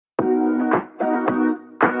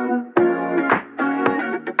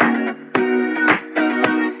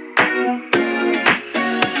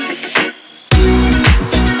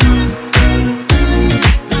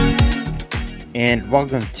and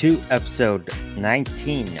welcome to episode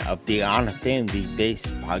 19 of the On a Family Based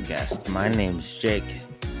podcast. My name's Jake.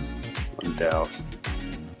 I'm Dallas.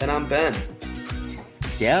 And I'm Ben.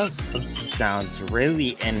 Dallas sounds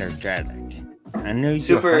really energetic. I know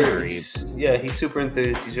you're hungry. Yeah, he's super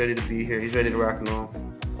enthused. He's ready to be here. He's ready to rock and roll.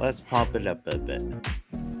 Let's pump it up a bit.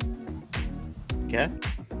 Okay?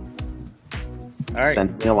 All right.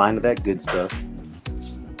 Send me a line of that good stuff,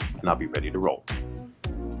 and I'll be ready to roll.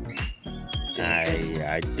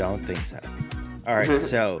 I don't think so. All right,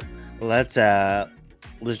 so let's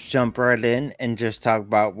jump right in and just talk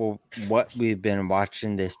about what we've been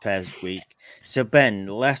watching this past week. So Ben,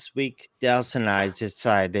 last week Dallas and I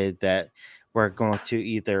decided that we're going to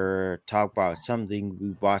either talk about something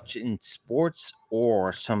we watch in sports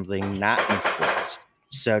or something not in sports.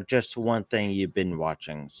 So just one thing you've been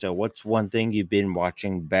watching. So what's one thing you've been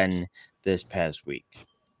watching, Ben, this past week?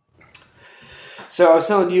 So I was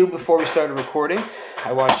telling you before we started recording,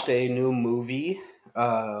 I watched a new movie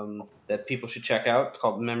that people should check out. It's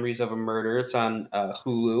called Memories of a Murder. It's on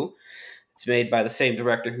Hulu. It's made by the same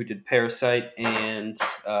director who did Parasite and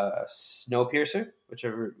Snowpiercer, which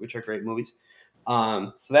are great movies.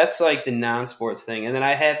 So that's like the non-sports thing. And then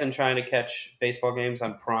I have been trying to catch baseball games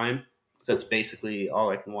on Prime, because that's basically all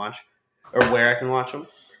I can watch, or where I can watch them.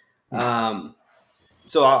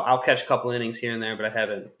 So I'll catch a couple innings here and there, but I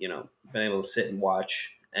haven't, been able to sit and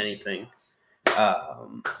watch anything.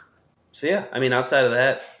 So yeah, I mean, outside of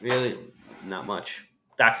that, really not much.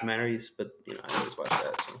 Documentaries, but I always watch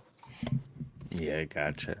that. So. Yeah,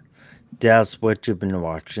 gotcha. Dallas, what you been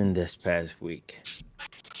watching this past week?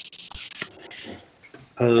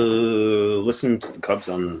 Listen to the Cubs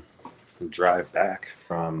on the drive back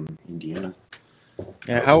from Indiana.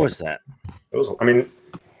 Yeah, how was that? It was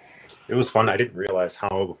fun. I didn't realize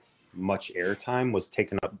how much airtime was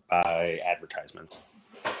taken up by advertisements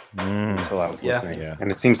until I was listening. Yeah. And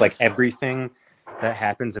it seems like everything that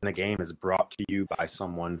happens in a game is brought to you by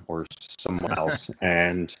someone or someone else.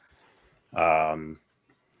 And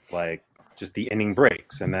like just the inning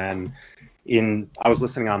breaks. And then I was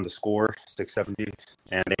listening on the Score 670,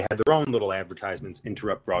 and they had their own little advertisements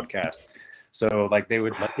interrupt broadcast. So like they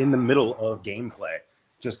would, like, in the middle of gameplay,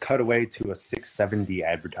 just cut away to a 670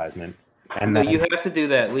 advertisement. And then you have to do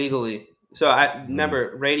that legally. So I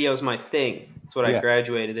remember radio is my thing. It's what I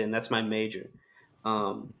graduated in. That's my major.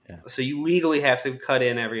 So you legally have to cut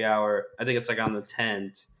in every hour. I think it's like on the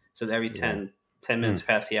 10s. So every 10 minutes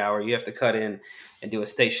past the hour, you have to cut in and do a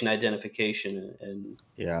station identification and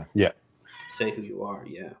say who you are.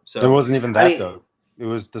 Yeah. So it wasn't even that though. It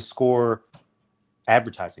was the Score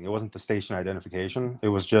advertising. It wasn't the station identification. It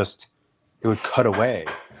was just, it would cut away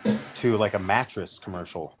to like a mattress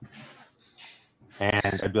commercial.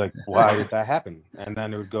 And I'd be like, why did that happen? And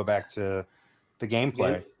then it would go back to the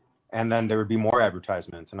gameplay. And then there would be more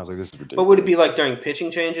advertisements. And I was like, this is ridiculous. But would it be like during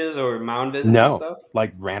pitching changes or mound visits and stuff?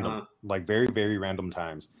 Like random. Like very, very random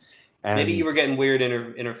times. And maybe you were getting weird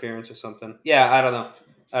interference or something. Yeah, I don't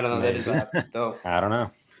know. Maybe. That is though. I don't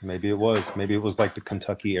know. Maybe it was. Maybe it was like the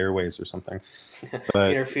Kentucky Airways or something.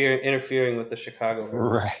 But interfering with the Chicago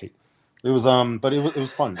Airways. Right. It was but it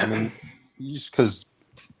was fun. I mean, just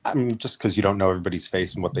because you don't know everybody's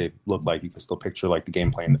face and what they look like, you can still picture like the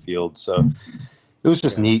gameplay in the field. So it was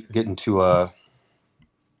just neat getting to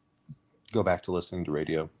go back to listening to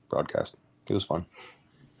radio broadcast. It was fun.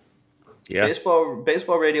 Yeah.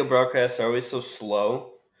 Baseball radio broadcasts are always so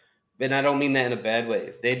slow, and I don't mean that in a bad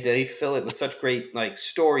way. They fill it with such great like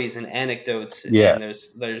stories and anecdotes. Yeah. And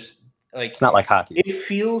there's like, it's not like hockey. It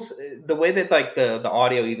feels the way that like the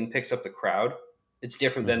audio even picks up the crowd. It's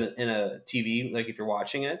different than in a TV, like if you're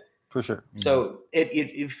watching it. For sure. So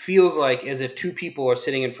it feels like as if two people are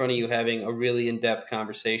sitting in front of you having a really in-depth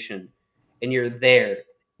conversation, and you're there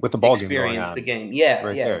with the ball game going on. Experience the game. Yeah,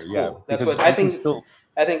 right there. It's cool. Yeah. That's what I think.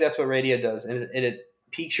 I think that's what radio does, and it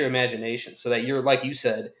piques your imagination, so that you're, like you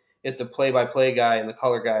said, if the play-by-play guy and the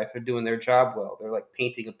color guy, if they're doing their job well, they're like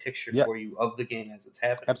painting a picture for you of the game as it's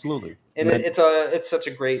happening. Absolutely. And it's such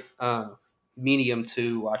a great medium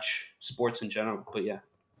to watch sports in general. But yeah,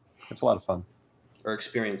 it's a lot of fun. Or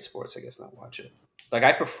experience sports, I guess, not watch it. Like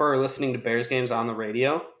I prefer listening to Bears games on the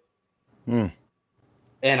radio, and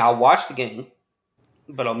I'll watch the game,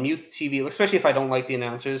 but I'll mute the TV, especially if I don't like the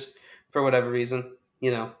announcers for whatever reason.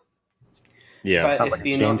 Yeah. If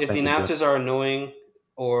the announcers are annoying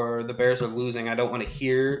or the Bears are losing, I don't want to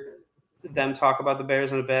hear them talk about the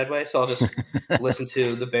Bears in a bad way. So I'll just listen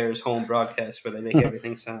to the Bears home broadcast where they make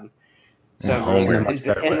everything sound great.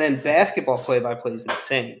 And then basketball play-by-play is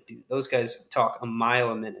insane, dude. Those guys talk a mile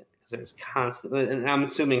a minute because there's constantly, and I'm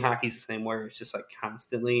assuming hockey's the same, where it's just like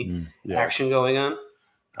constantly action going on.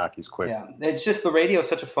 Hockey's quick. Yeah, it's just the radio is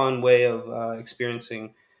such a fun way of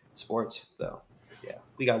experiencing sports, though. Yeah,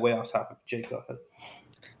 we got way off topic. Jake, go ahead.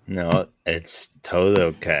 No, it's totally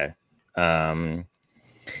okay.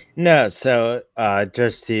 No, so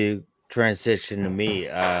just to transition to me,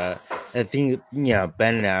 I think Ben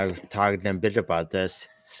and I were talking a bit about this.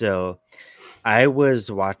 So I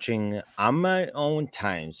was watching on my own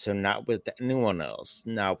time, so not with anyone else,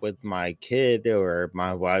 not with my kid or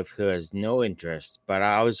my wife who has no interest, but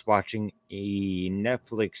I was watching a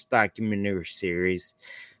Netflix documentary series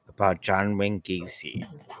about John Wayne Gacy.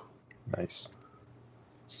 Nice.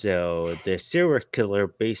 So the serial killer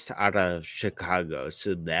based out of Chicago.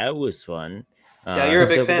 So that was fun. Yeah, you're a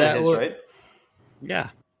big so fan that of his, was, right? yeah.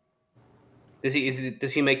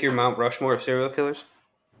 Does he make your Mount Rushmore of serial killers?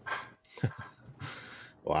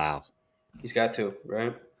 Wow. He's got to,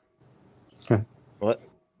 right?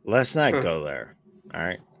 Let's not go there. All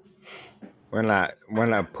right. We're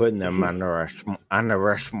not putting them on the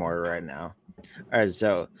Rushmore right now. All right,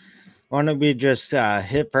 so why don't we just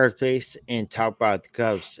hit first base and talk about the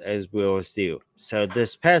Cubs as we always do. So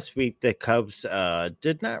this past week, the Cubs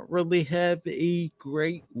did not really have a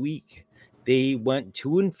great week. They went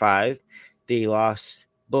 2-5. They lost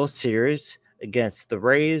both series against the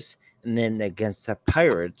Rays and then against the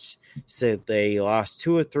Pirates. So they lost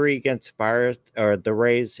 2 of 3 against the Pirates or the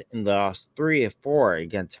Rays, and they lost 3 of 4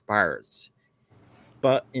 against the Pirates.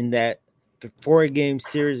 But in that the 4-game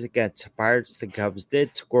series against the Pirates, the Cubs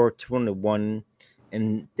did score 2-1.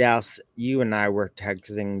 And Dallas, you and I were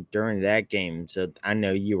texting during that game, so I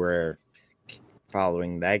know you were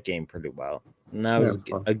following that game pretty well. And that was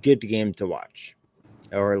a good game to watch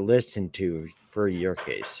or listen to for your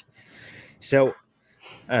case. So,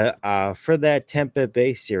 for that Tampa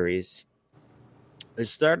Bay series, it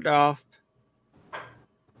started off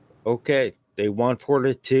okay. They won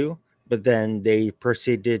 4-2. But then they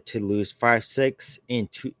proceeded to lose 5-6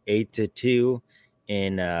 and 8-2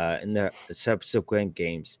 in the subsequent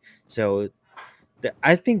games. So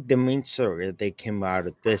I think the main story that they came out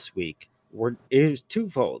of this week it was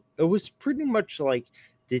twofold. It was pretty much like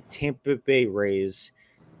the Tampa Bay Rays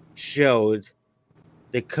showed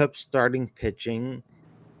the Cubs starting pitching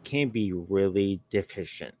can be really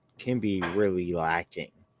deficient, can be really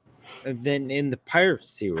lacking. And then in the Pirates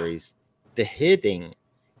series, the hitting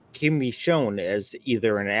can be shown as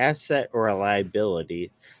either an asset or a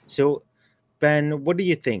liability. So, Ben, what do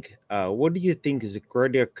you think? What do you think is a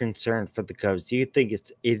greater concern for the Cubs? Do you think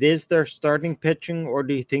it is their starting pitching, or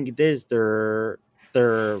do you think it is their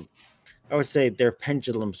I would say their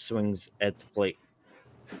pendulum swings at the plate?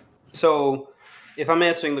 So, if I'm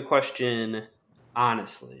answering the question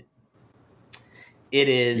honestly, it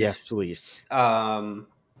is Yes, please.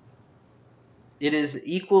 It is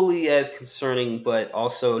equally as concerning, but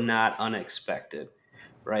also not unexpected,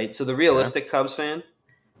 right? So the realistic Cubs fan,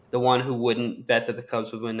 the one who wouldn't bet that the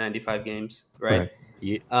Cubs would win 95 games, right?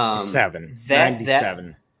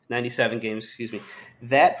 97. 97 games, excuse me.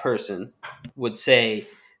 That person would say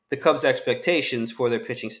the Cubs' expectations for their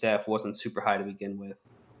pitching staff wasn't super high to begin with.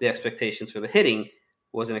 The expectations for the hitting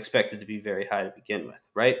wasn't expected to be very high to begin with,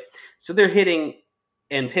 right? So they're hitting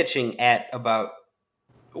and pitching at about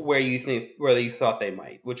where you thought they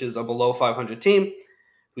might, which is a below 500 team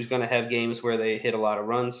who's going to have games where they hit a lot of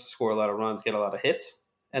runs, score a lot of runs, get a lot of hits,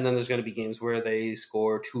 and then there's going to be games where they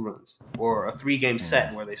score 2 runs, or a 3-game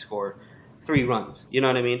set where they score 3 runs. You know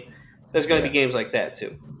what I mean? There's going to be games like that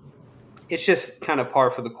too. It's just kind of par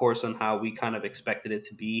for the course on how we kind of expected it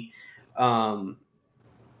to be.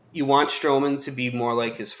 You want Stroman to be more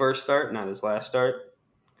like his first start, not his last start,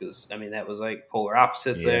 because I mean that was like polar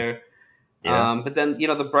opposites there. Yeah. But then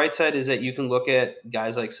the bright side is that you can look at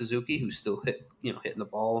guys like Suzuki who still hitting the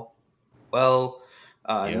ball well.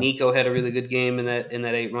 Nico had a really good game in that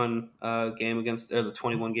 8-run game against the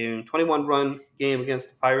 21-run game against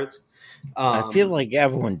the Pirates. I feel like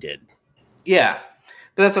everyone did. Yeah,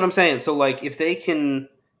 but that's what I'm saying. So like if they can,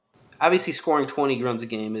 obviously scoring 20 runs a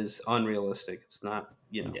game is unrealistic. It's not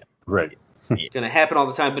right going to happen all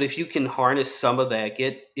the time. But if you can harness some of that,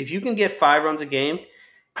 if you can get 5 runs a game.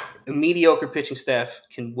 A mediocre pitching staff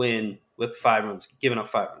can win with 5 runs, giving up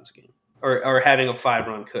 5 runs a game, or having a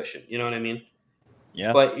 5-run cushion. You know what I mean?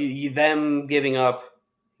 Yeah. But them giving up,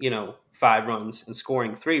 5 runs and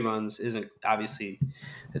scoring 3 runs isn't obviously.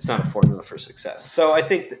 It's not a formula for success. So I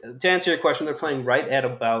think to answer your question, they're playing right at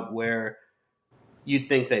about where you'd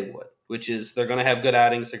think they would, which is they're going to have good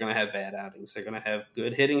outings, they're going to have bad outings, they're going to have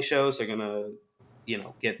good hitting shows, they're going to,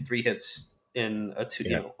 get 3 hits in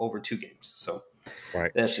over 2 games. So.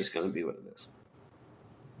 Right. That's just going to be what it is.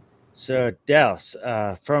 So, Dallas,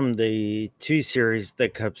 from the 2 series the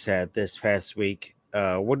Cubs had this past week,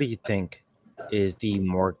 what do you think is the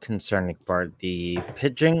more concerning part? The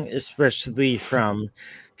pitching, especially from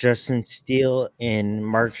Justin Steele and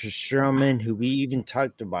Marcus Stroman, who we even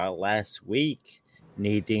talked about last week,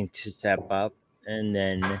 needing to step up, and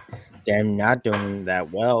then them not doing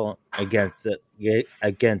that well against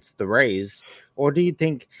the Rays, or do you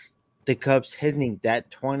think the Cubs hitting that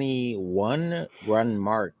 21 run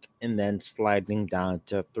mark and then sliding down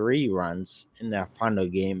to 3 runs in that final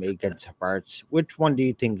game against the Pirates? Which one do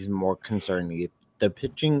you think is more concerning, the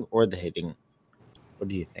pitching or the hitting? What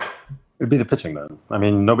do you think? It'd be the pitching then. I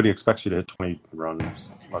mean, nobody expects you to hit 20 runs,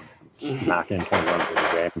 knock in 20 runs in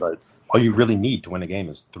a game, but all you really need to win a game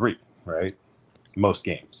is 3, right? Most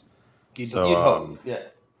games. You'd hope, yeah.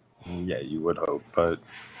 Yeah, you would hope, but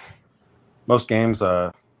most games,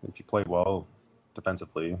 if you play well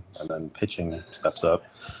defensively and then pitching steps up,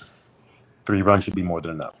 3 runs should be more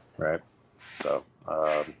than enough, right? So,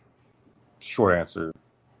 short answer,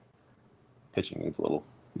 pitching needs a little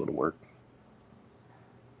work.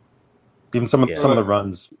 Even some of the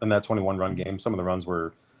runs in that 21 run game, some of the runs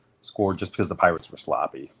were scored just because the Pirates were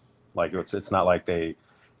sloppy. Like it's not like they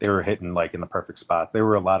were hitting like in the perfect spot. There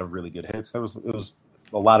were a lot of really good hits. It was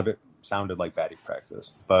a lot of it sounded like batting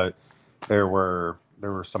practice, but there were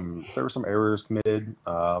some errors committed.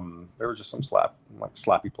 There were just some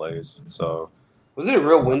sloppy plays. So was it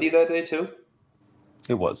real windy that day too?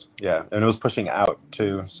 It was, yeah, and it was pushing out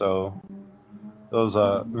too. So those,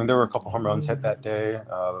 I mean, there were a couple home runs hit that day.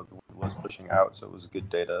 It was pushing out, so it was a good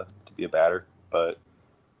day to be a batter. But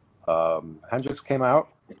Hendricks came out.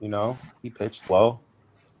 You know, he pitched well.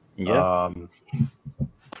 Yeah.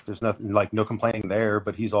 There's nothing like no complaining there,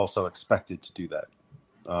 but he's also expected to do that.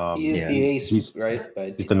 He is the ace, right?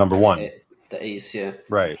 He's the number one. The ace, yeah.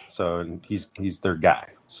 Right. So he's their guy.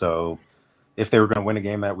 So if they were going to win a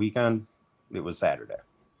game that weekend, it was Saturday.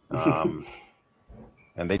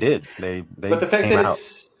 And they did. They but the fact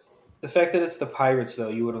that it's the Pirates, though,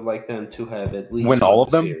 you would have liked them to have at least win all of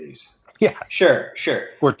them. Series. Yeah, sure.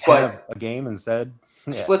 Or 10 a game instead.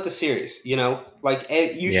 Split the series. You know, like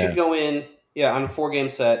you should go in. Yeah, on a 4-game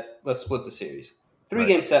set, let's split the series.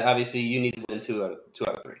 3-game set, obviously, you need to win 2 out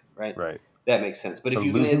of 3, right? Right. That makes sense. But if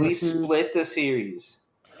you can at least split the series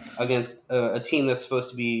against a team that's supposed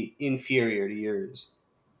to be inferior to yours,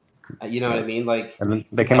 you know what I mean? Like, and then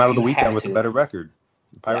they came out of the weekend with a better record.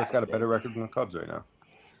 The Pirates got a better record than the Cubs right now.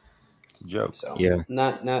 It's a joke. So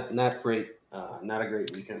not great. Not a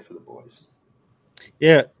great weekend for the boys.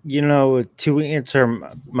 Yeah, you know, to answer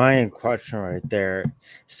my question right there,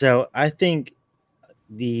 so I think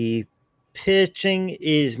the pitching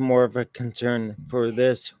is more of a concern for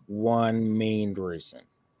this one main reason,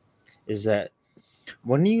 is that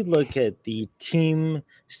when you look at the team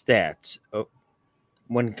stats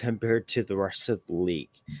when compared to the rest of the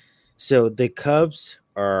league, so the Cubs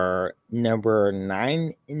are number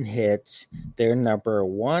 9 in hits, they're number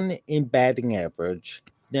 1 in batting average,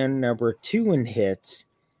 they're number 2 in hits,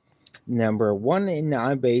 number 1 in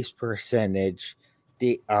on-base percentage.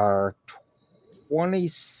 They are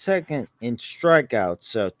 22nd in strikeouts,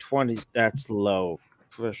 so 20, that's low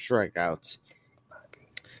for strikeouts.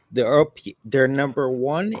 They're number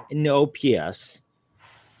 1 in OPS,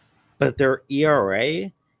 but their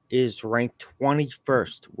ERA is ranked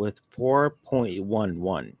 21st with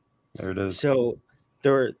 4.11. There it is. So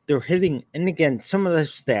they're hitting, and again, some of the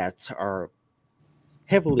stats are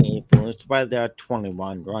heavily influenced by that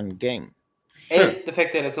 21 run game. And the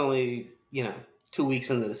fact that it's only, 2 weeks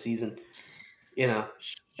into the season,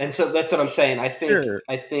 and so that's what I'm saying. I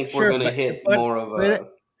think we're going to hit more of a.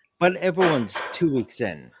 But everyone's 2 weeks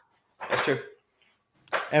in. That's true.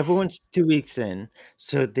 Everyone's 2 weeks in,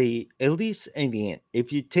 so they at least in the end,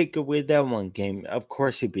 if you take away that one game, of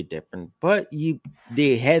course it'd be different. But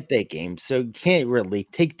they had that game, so you can't really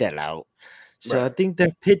take that out. So right. I think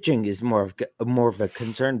that pitching is more of a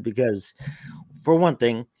concern because, for one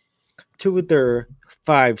thing, 2 of their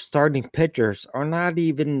 5 starting pitchers are not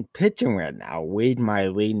even pitching right now. Wade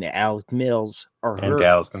Miley and Alec Mills are hurt. And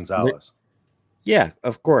Dallas Gonzalez. Yeah,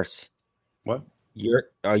 of course. What?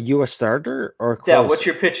 Are you a starter or close? Yeah, what's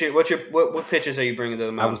your pitcher? What pitches are you bringing to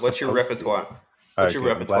the mound? What's your repertoire? What's your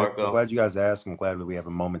repertoire? I'm glad you guys asked. I'm glad that we have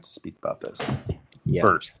a moment to speak about this. Yeah.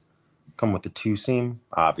 First, come with the 2-seam.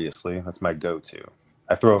 Obviously, that's my go-to.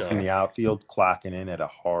 I throw it from the outfield, clocking in at a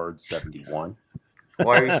hard 71.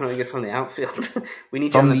 Why are you trying to get from the outfield? We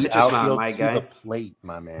need you on the pitcher's mound, my guy. From the plate,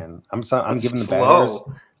 my man. I'm giving the batters.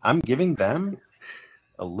 I'm giving them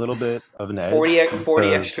a little bit of an edge. 40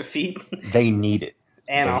 extra feet. They need it.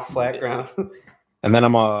 And off flat ground. And then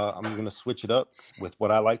I'm going to switch it up with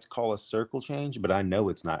what I like to call a circle change, but I know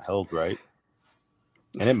it's not held right.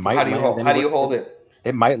 And it might. How do you hold it?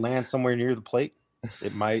 It might land somewhere near the plate.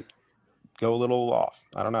 It might go a little off.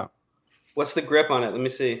 I don't know. What's the grip on it? Let me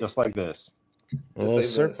see. Just like this. A little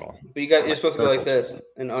circle. This. But you're supposed to go like this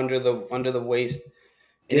and under the waist.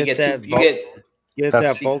 And Get that. Get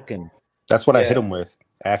That's- that Vulcan. That's what I hit them with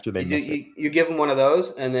after they missed it. You give them one of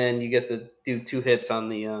those, and then you get to do 2 hits on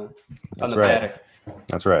the batter.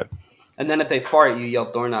 That's right. And then if they fart, you yell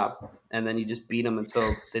doorknob, and then you just beat them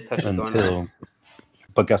until they touch the doorknob.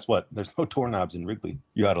 But guess what? There's no doorknobs in Wrigley.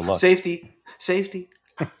 You out of luck. Safety.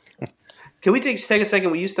 Can we take a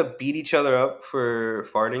second? We used to beat each other up for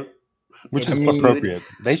farting. Which is appropriate.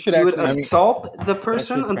 They should actually assault the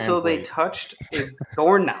person until they touched a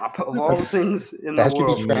doorknob of all the things in the world.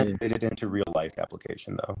 That should be translated into real life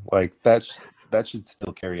application, though. Like that should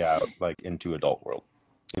still carry out like into adult world.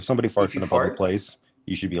 If somebody farts in a public place,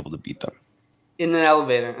 you should be able to beat them in an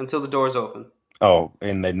elevator until the door's open. Oh,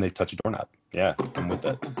 and then they touch a doorknob. Yeah, I'm with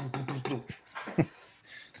that.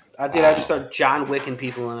 I just start John Wicking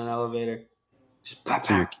people in an elevator. Just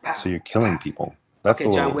so you're killing people. That's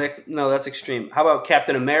okay, John Wick. No, that's extreme. How about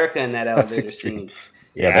Captain America in that elevator scene?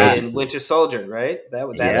 Yeah, and Winter Soldier, right?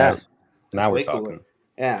 That's now we're talking. Cooler.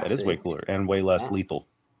 Yeah, that is way cooler and way less lethal.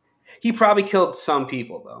 He probably killed some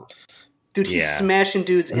people though. Dude, he's smashing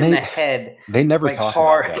dudes in the head. They never talk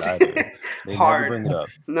about that either. They never bring it up.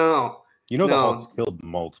 No. You know the Hulk's killed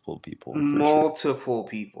multiple people. Multiple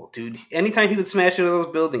people, dude. Anytime he would smash into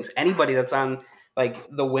those buildings, anybody that's on like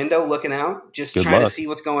the window looking out, just trying to see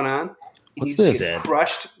what's going on, and you just get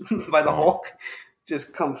crushed by the Hulk,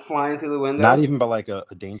 just come flying through the window. Not even by like a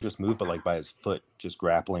dangerous move, but like by his foot, just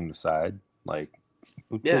grappling the side. Like,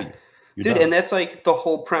 dude, and that's like the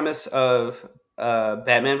whole premise of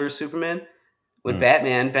Batman vs Superman. With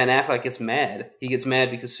Batman, Ben Affleck gets mad. He gets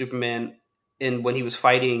mad because Superman, when he was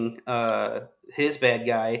fighting his bad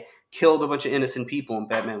guy, killed a bunch of innocent people, and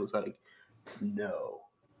Batman was like, "No,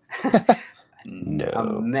 no,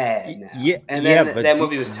 I'm mad now." Yeah, and then that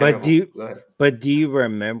movie was terrible. But do you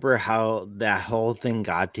remember how that whole thing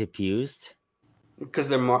got diffused? Because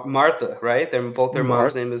they're Martha, right? Their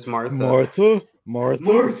mom's name is Martha.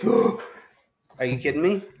 Martha. Are you kidding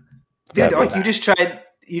me, dude?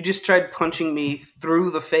 You just tried punching me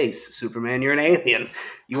through the face, Superman. You're an alien.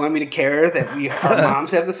 You want me to care that our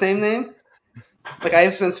moms have the same name? Like I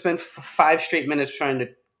have spent 5 straight minutes trying to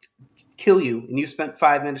kill you, and you spent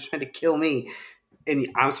 5 minutes trying to kill me, and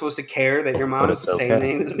I'm supposed to care that your mom has the same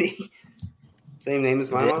name as me, same name as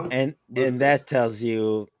my mom, and that tells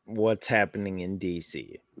you what's happening in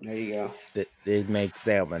DC. There you go. It makes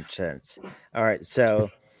that much sense. All right, so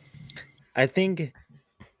I think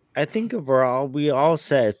overall we all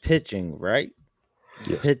said pitching, right?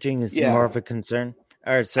 Yeah. Pitching is more of a concern.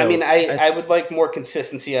 All right, so I mean, I would like more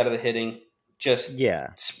consistency out of the hitting. Just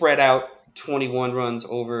spread out 21 runs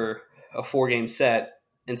over a 4-game set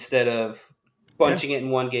instead of bunching it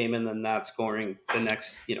in one game and then not scoring the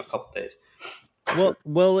next couple days.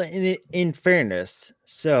 Well, in fairness,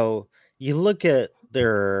 so you look at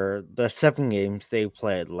the 7 games they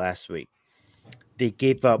played last week. They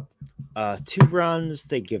gave up 2 runs.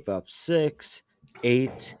 They gave up 6,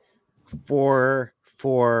 8, 4,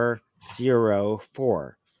 4, 0,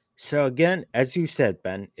 4. So again, as you said,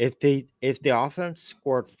 Ben, if the offense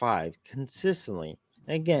scored 5 consistently,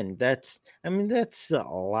 again, that's a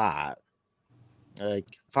lot. Like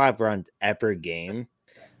 5 runs every game.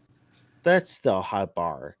 That's still a high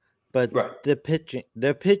bar. But the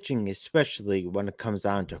pitching, especially when it comes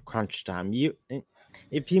down to crunch time,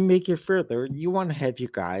 if you make it further, you want to have you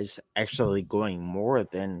guys actually going more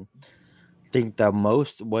than I think the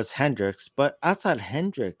most was Hendricks. But outside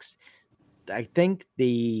Hendricks, I think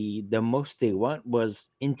the most they went was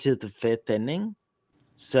into the 5th inning.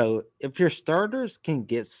 So if your starters can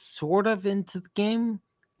get sort of into the game,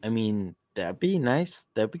 I mean, that'd be nice.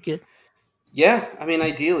 That'd be good. Yeah, I mean,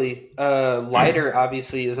 ideally. Leiter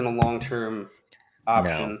obviously isn't a long-term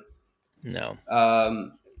option. No.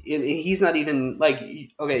 He's not even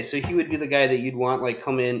okay, so he would be the guy that you'd want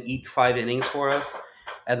come in, eat 5 innings for us,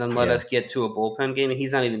 and then let us get to a bullpen game, and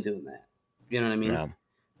he's not even doing that. You know what I mean? No.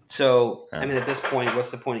 So, I mean, at this point,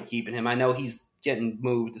 what's the point of keeping him? I know he's getting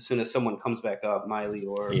moved as soon as someone comes back up, Miley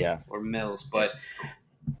or Mills, but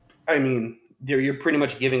I mean, you're pretty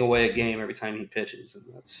much giving away a game every time he pitches, and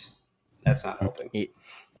that's not helping.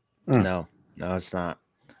 No, it's not.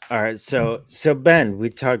 All right, so Ben, we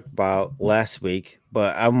talked about last week,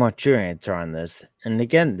 but I want your answer on this. And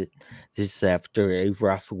again, this is after a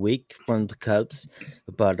rough week from the Cubs,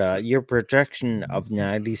 but your projection of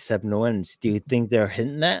 97 wins, do you think they're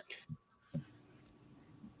hitting that?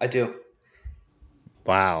 I do.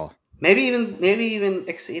 Wow. Maybe even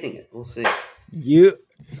exceeding it. We'll see.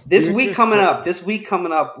 This week coming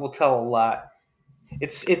up will tell a lot.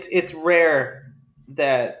 It's rare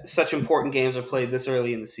that such important games are played this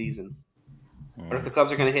early in the season. But if the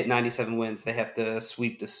Cubs are going to hit 97 wins, they have to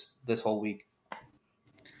sweep this whole week.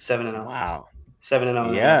 7-0. Wow. 7-0 in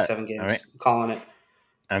the next 7 games. I mean, I'm calling it.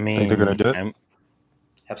 I mean, think they're going to do it?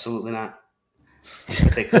 Absolutely not.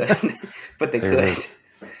 But they could. But they could.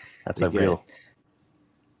 That's real.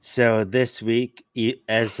 So this week,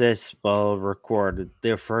 as this will record,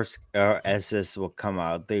 as this will come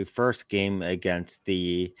out, the first game against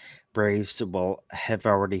the Braves will have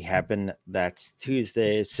already happened. That's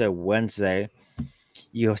Tuesday. So Wednesday,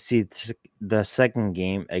 you'll see the second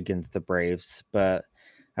game against the Braves. But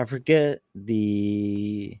I forget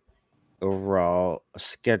the overall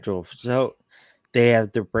schedule. So they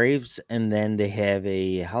have the Braves, and then they have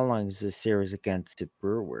how long is this series against the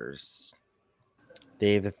Brewers?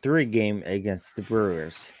 They have a 3-game against the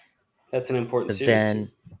Brewers. That's an important series.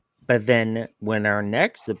 But then when our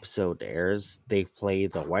next episode airs, they play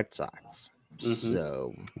the White Sox. Mm-hmm.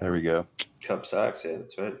 So there we go. Cub Sox, yeah,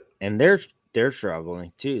 that's right. And they're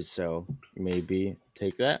struggling too, so maybe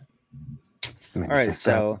take that. All right,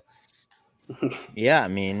 so yeah, I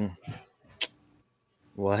mean,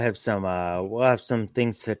 we'll have some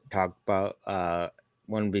things to talk about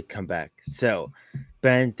when we come back. So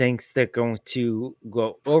Ben thinks they're going to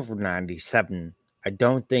go over 97. I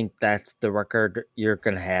don't think that's the record you're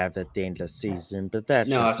going to have at the end of the season, but that's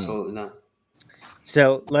just absolutely not.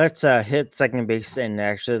 So let's hit second base and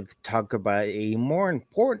actually talk about a more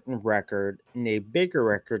important record and a bigger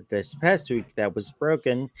record this past week that was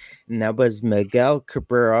broken, and that was Miguel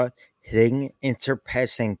Cabrera hitting and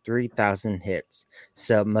surpassing 3,000 hits.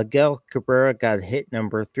 So Miguel Cabrera got hit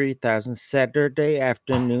number 3,000 Saturday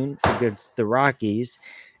afternoon against the Rockies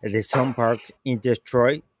at his home park in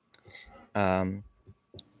Detroit. And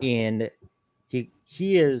he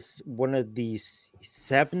is one of these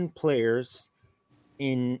 7 players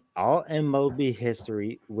in all MLB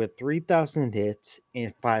history with 3,000 hits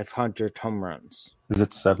and 500 home runs. Is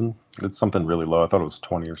it 7? It's something really low. I thought it was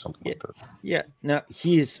 20 or something like that. Yeah, no,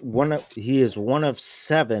 he is one of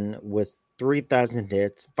 7 with 3,000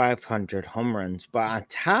 hits, 500 home runs. But on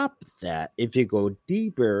top of that, if you go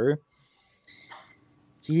deeper,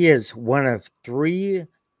 he is one of 3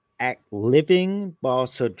 living, but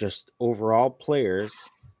also just overall players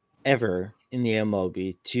ever in the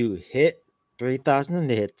MLB to hit 3,000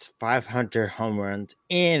 hits, 500 home runs,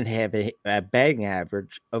 and have a batting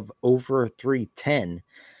average of over 310.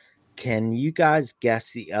 Can you guys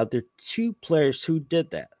guess the other 2 players who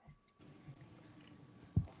did that?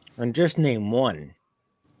 And just name one.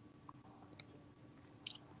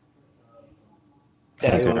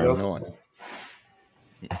 No one.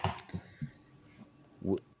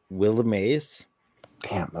 Willie Mays.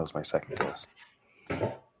 Damn, that was my second guess.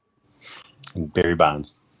 And Barry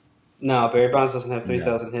Bonds. No, Barry Bonds doesn't have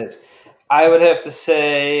 3,000 hits. I would have to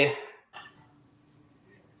say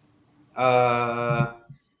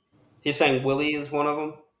he's saying Willie is one of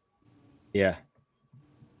them? Yeah.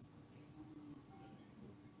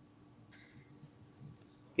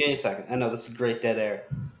 Give me a second. I know this is great dead air.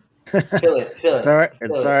 Fill it. It's all right.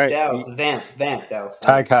 It's all right. Dallas, vamp, Dallas.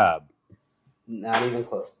 Ty Cobb. Not even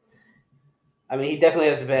close. I mean, he definitely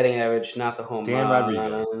has the batting average, not the home Dan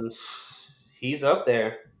Rodriguez. He's up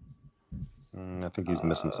there. I think he's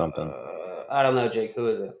missing something. I don't know, Jake. Who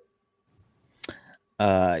is it?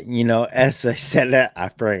 As I said it, I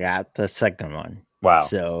forgot the second one. Wow.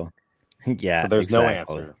 So, yeah. So there's no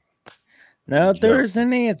answer. No, there is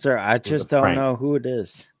an answer. I just don't know who it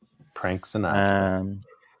is. Prank Sinatra.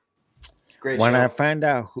 Great. When I find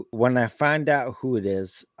out who it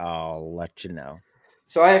is, I'll let you know.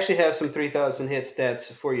 So I actually have some 3,000 hit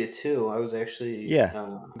stats for you too. I was actually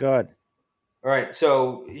go ahead. All right,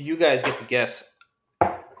 so you guys get to guess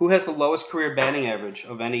who has the lowest career batting average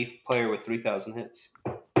of any player with 3,000 hits.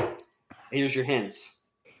 Here's your hints.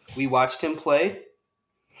 We watched him play.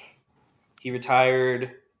 He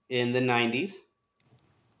retired in the 90s.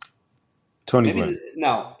 Tony Gwynn.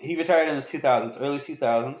 No, he retired in the 2000s, early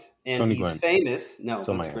 2000s. And Tony he's Gwynn. Famous. No,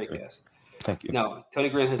 that's a great guess. Thank you. No, Tony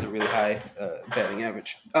Gwynn has a really high batting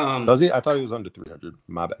average. Does he? I thought he was under 300.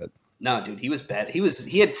 My bad. No, dude, he was bad.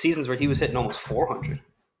 He had seasons where he was hitting almost 400.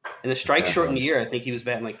 In the strike-shortened year, I think he was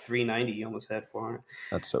batting like 390. He almost had 400.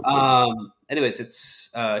 That's so cool. Anyways,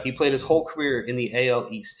 he played his whole career in the AL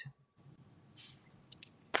East.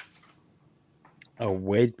 Oh,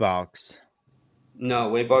 Wade Boggs. No,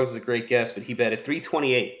 Wade Boggs is a great guess, but he batted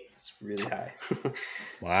 328. It's really high.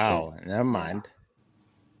 Wow, never mind.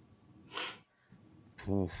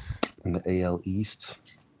 In the AL East.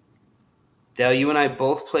 Dale, you and I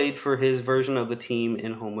both played for his version of the team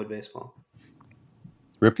in Homewood Baseball.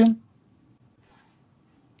 Ripken?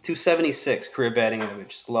 276 career batting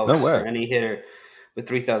average, No lowest way. for any hitter with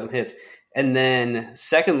 3,000 hits. And then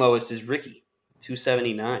second lowest is Ricky,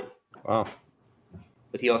 279. Wow.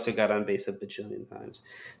 But he also got on base a bajillion times.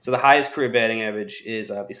 So the highest career batting average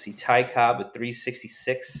is obviously Ty Cobb with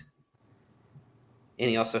 366. And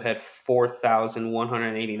he also had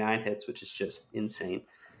 4,189 hits, which is just insane.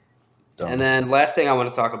 Dumb. And then last thing I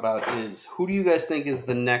want to talk about is who do you guys think is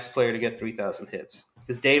the next player to get 3,000 hits?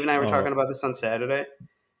 Because Dave and I were talking about this on Saturday.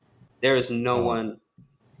 There is no one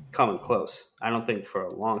coming close. I don't think for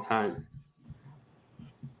a long time.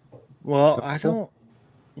 Well, I don't.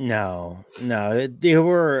 No. They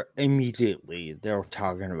were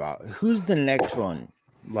talking about who's the next one.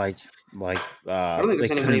 I don't think there's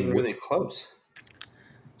anybody even really close.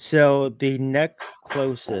 So the next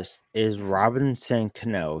closest is Robinson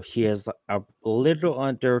Cano. He has a little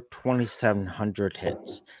under 2,700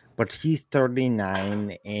 hits, but he's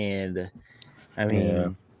 39, and I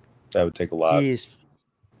mean, that would take a lot. I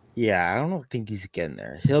don't think he's getting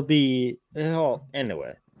there.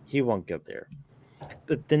 Anyway, he won't get there.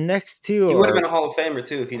 But the next two he would have been a Hall of Famer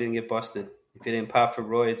too if he didn't get busted. If he didn't pop for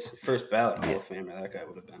roids, first ballot Hall of Famer, that guy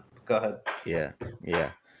would have been. Go ahead. Yeah.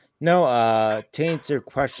 No, to answer your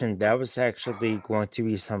question, that was actually going to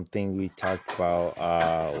be something we talked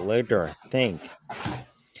about later, I think.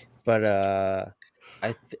 But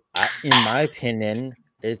in my opinion,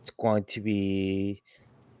 it's going to be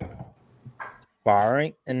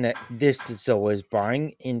and this is always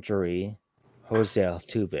barring injury, Jose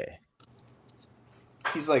Altuve.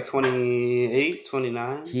 He's like 28,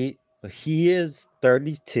 29. He is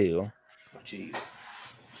 32. Oh, jeez.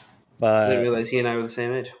 But I didn't realize he and I were the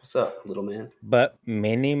same age. What's up, little man? But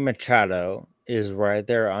Manny Machado is right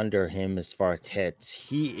there under him as far as hits.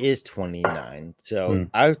 He is 29. So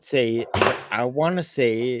I would say, I want to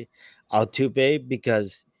say Altuve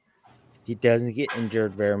because he doesn't get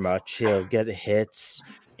injured very much. He'll get hits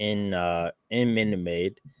in Minute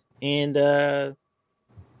Maid. And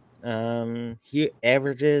he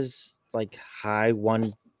averages like high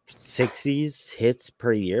 160s hits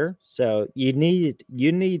per year. So you need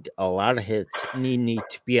a lot of hits and you need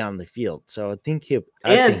to be on the field. So I think him.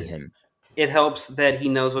 It helps that he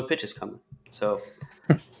knows what pitch is coming. So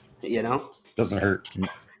doesn't hurt.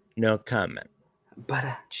 No comment. But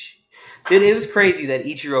dude, it was crazy that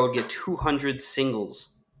Ichiro would get 200 singles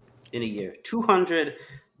in a year. 200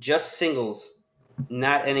 just singles,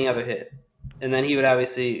 not any other hit. And then he would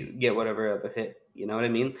obviously get whatever other hit. You know what I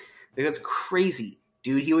mean? Like, that's crazy.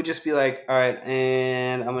 Dude, he would just be like, all right,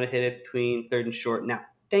 and I'm going to hit it between third and short now.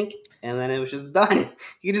 Dink. And then it was just done.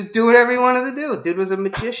 He could just do whatever he wanted to do. Dude was a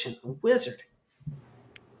magician, a wizard.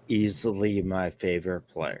 Easily my favorite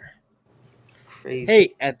player. Crazy.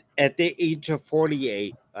 Hey, at the age of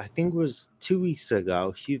 48, I think it was 2 weeks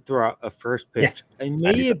ago, he threw out a first pitch. Yeah, it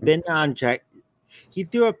may have been on Jack. He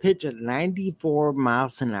threw a pitch at 94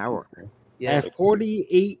 miles an hour at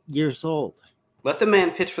 48 years old. Let the man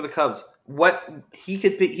pitch for the Cubs. What he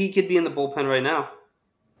could be in the bullpen right now.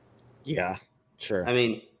 Yeah, sure. I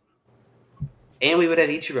mean, and we would have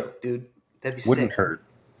Ichiro, dude. That'd be Wouldn't sick. hurt.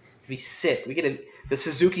 It'd be sick. We get the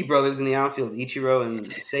Suzuki brothers in the outfield, Ichiro and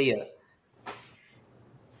Seiya.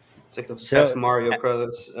 It's like the best Mario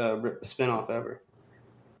Brothers spinoff ever.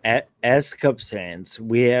 As Cubs fans,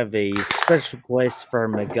 we have a special place for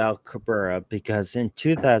Miguel Cabrera because in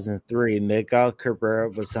 2003, Miguel Cabrera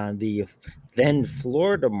was on the then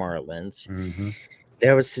Florida Marlins. Mm-hmm.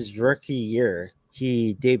 That was his rookie year.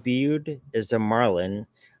 He debuted as a Marlin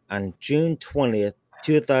on June 20th,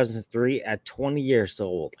 2003 at 20 years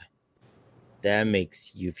old. That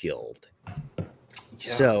makes you feel old. Yeah.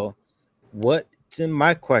 So,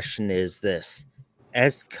 my question is this.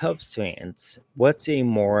 As Cubs fans, what's a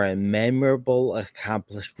more memorable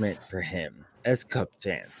accomplishment for him as Cubs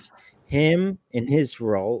fans? Him in his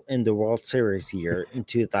role in the World Series year in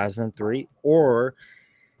 2003 or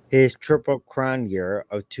his Triple Crown year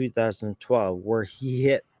of 2012 where he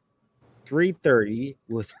hit 330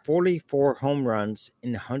 with 44 home runs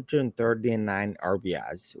and 139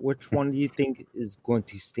 RBIs? Which one do you think is going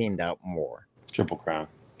to stand out more? Triple Crown.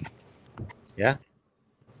 Yeah?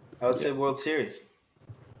 I would say World Series.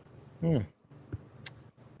 All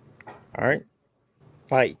right.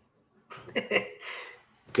 Fight.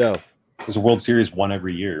 Go. There's a World Series one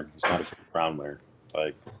every year. It's not a Triple Crown winner.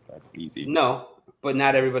 Like, that's easy. No, but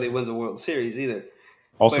not everybody wins a World Series either.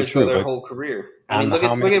 Also Players true. For their whole career. I mean, look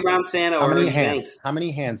at Ron Santo. How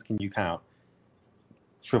many hands can you count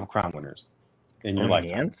Triple Crown winners in your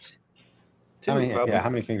lifetime? Hands? Two, How many? probably. Yeah, how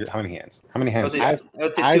many fingers? How many hands? How many I would hands? say, I've- I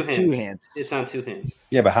would say I two have hands. 2 hands. It's on 2 hands.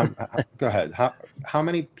 Yeah, but go ahead. How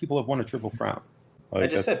many people have won a triple crown? I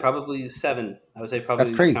just said probably 7. I would say probably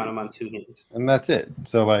that's crazy. count them on 2 hands. And that's it.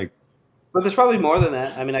 So like, but there's probably more than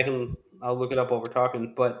that. I mean, I'll look it up while we're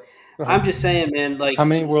talking. But I'm just saying, man. Like, how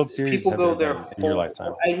many World Series people have go there their been in your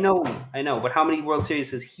lifetime? I know. But how many World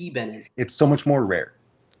Series has he been in? It's so much more rare.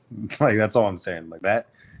 Like that's all I'm saying. Like that.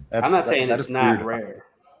 I'm not saying it's not rare.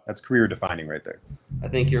 That's career defining right there. I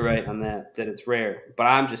think you're right on that it's rare. But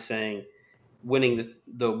I'm just saying, winning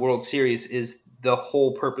the World Series is the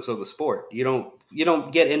whole purpose of the sport. You don't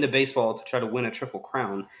get into baseball to try to win a triple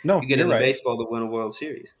crown. No, you get you're into right. baseball to win a World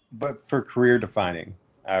Series. But for career defining,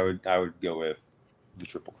 I would go with the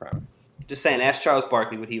triple crown. Just saying, ask Charles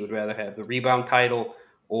Barkley what he would rather have: the rebound title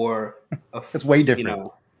or It's way different.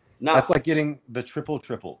 No, that's like getting the triple,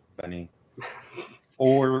 Benny.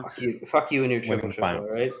 Or fuck you and your triple,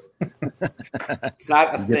 finals. Right? It's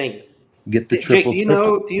not a thing. Get the triple. Jake,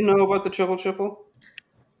 do you know about the triple?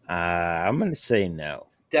 I'm gonna say no.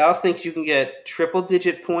 Dallas thinks you can get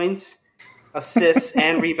triple-digit points, assists,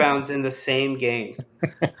 and rebounds in the same game.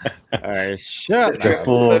 All right, shut up.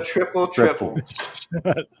 The triple.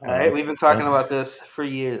 All right, we've been talking about this for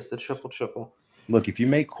years. The triple. Look, if you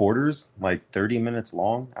make quarters like 30 minutes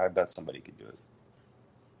long, I bet somebody could do it.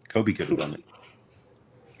 Kobe could have done it.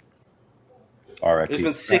 All right. There's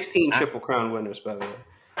been 16 Triple Crown winners, by the way.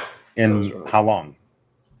 In how long?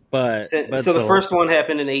 But so the first one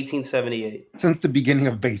happened in 1878. Since the beginning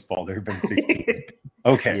of baseball, there have been 16.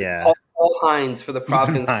 Okay. Yeah. Paul Hines for the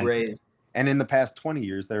Providence Braves. And in the past 20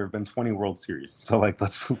 years, there have been 20 World Series. So, like,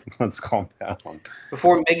 let's calm down.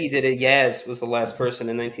 Before Miggy did it, Yaz was the last person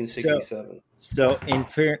in 1967. So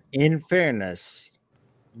in fairness,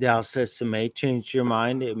 Dallas says it may change your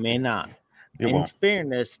mind. It may not. In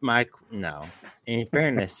fairness, my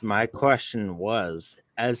question was,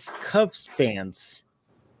 as Cubs fans,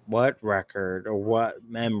 what record or what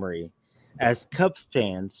memory, as Cubs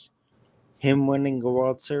fans, him winning a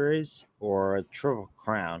World Series or a Triple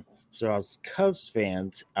Crown? So as Cubs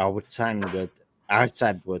fans, I would side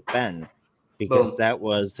with Ben because that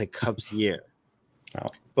was the Cubs' year. Oh.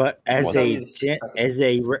 But as a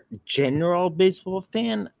general baseball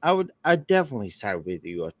fan, I'd definitely side with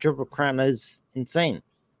you. A Triple Crown is insane.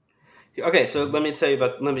 Okay, so let me tell you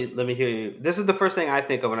about. Let me hear you. This is the first thing I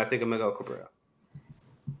think of when I think of Miguel Cabrera.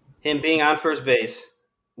 Him being on first base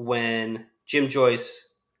when Jim Joyce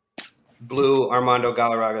blew Armando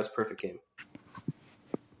Galarraga's perfect game.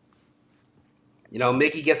 You know,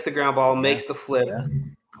 Mickey gets the ground ball, makes the flip,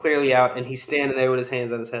 clearly out, and he's standing there with his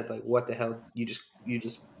hands on his head, like, "What the hell? You just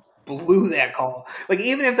blew that call." Like,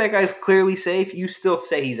 even if that guy's clearly safe, you still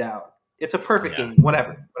say he's out. It's a perfect game.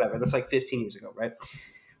 Whatever. That's like 15 years ago, right?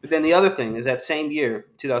 But then the other thing is that same year,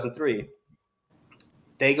 2003,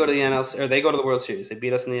 they go to the NLC, or they go to the World Series. They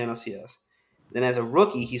beat us in the NLCS. Then as a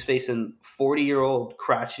rookie, he's facing 40-year-old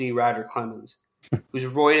crotchety Roger Clemens, who's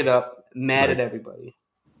roided up, mad at everybody.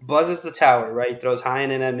 Buzzes the tower, right? Throws high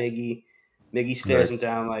and in at Miggy. Miggy stares him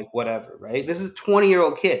down like whatever, right? This is a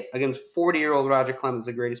 20-year-old kid against 40-year-old Roger Clemens,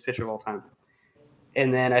 the greatest pitcher of all time.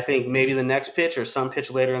 And then I think maybe the next pitch or some pitch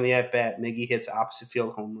later in the at-bat, Miggy hits opposite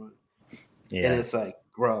field home run. Yeah. And it's like,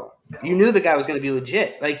 bro, you knew the guy was going to be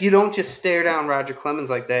legit. Like, you don't just stare down Roger Clemens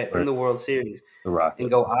like that in the World Series and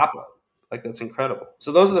go oppo. Like, that's incredible.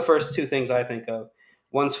 So those are the first two things I think of.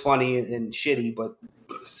 One's funny and shitty, but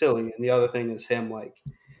silly. And the other thing is him, like,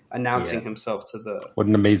 announcing himself to the what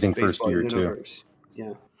an amazing first year universe.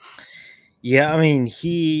 Too. Yeah, I mean,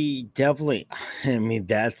 he definitely. I mean,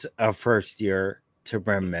 that's a first year to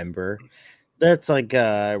remember. That's like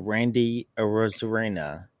Randy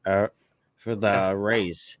Arozarena for the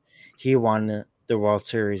Rays. He won the World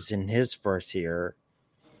Series in his first year.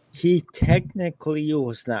 He technically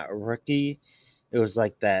was not a rookie. It was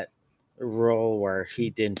like that role where he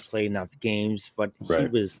didn't play enough games, but he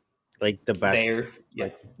was like the best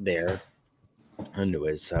there.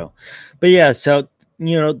 Anyways, so, but yeah, so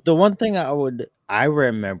the one thing I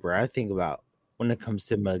remember, I think about when it comes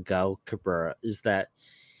to Miguel Cabrera is that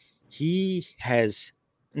they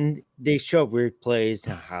show replays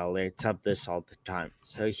and highlights of this all the time.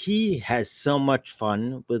 So he has so much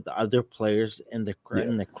fun with other players in the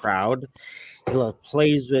crowd. He like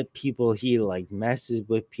plays with people. He like messes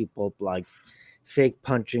with people, like fake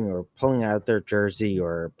punching or pulling out their jersey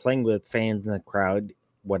or playing with fans in the crowd,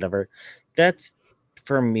 whatever. That's,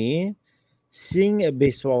 for me, seeing a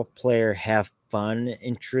baseball player have fun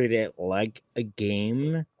and treat it like a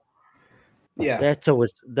game. Yeah, that's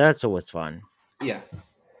always fun. Yeah.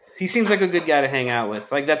 He seems like a good guy to hang out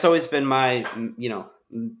with. Like, that's always been my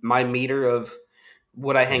meter of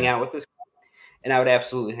would I hang out with this guy. and I would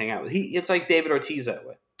absolutely hang out with. It's like David Ortiz that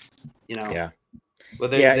way, you know. Yeah.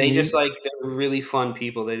 Where Yeah, they just like they're really fun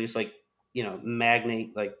people. They just like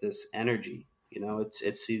magnate like this energy.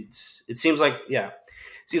 It seems like seems like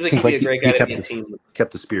he'd Seems be like a great he guy to be a team.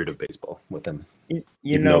 kept the spirit of baseball with him.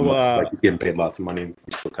 Even though like he's getting paid lots of money,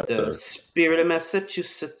 he still kept the spirit of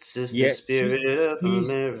Massachusetts is the spirit of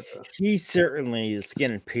America. He certainly is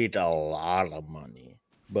getting paid a lot of money,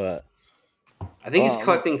 but I think he's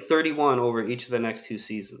collecting 31 over each of the next 2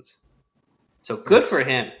 seasons. So good for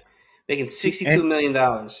him, making $62 million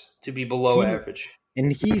to be below average.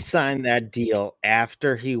 And he signed that deal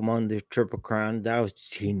after he won the Triple Crown. That was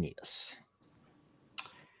genius.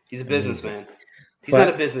 He's a businessman. He's not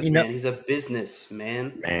a businessman. He's a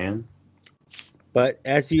businessman. But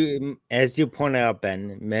as you point out,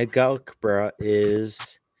 Ben, Miguel Cabrera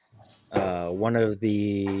is one of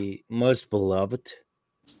the most beloved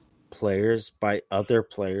players by other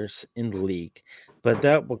players in the league. But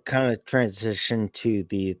that will kind of transition to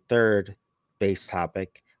the third base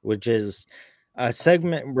topic, which is a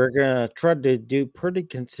segment we're going to try to do pretty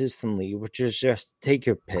consistently, which is just take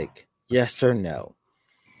your pick, yes or no.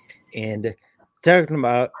 And talking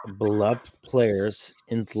about beloved players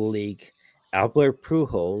in the league, Albert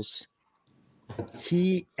Pujols,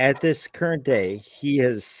 he at this current day, he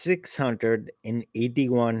has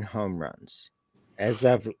 681 home runs as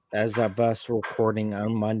of us recording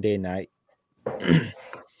on Monday night.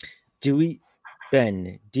 Do you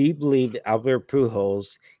believe Albert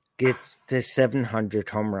Pujols gets to 700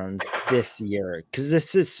 home runs this year? Because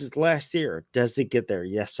this is his last year. Does he get there?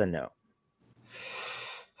 Yes or no?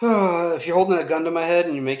 If you're holding a gun to my head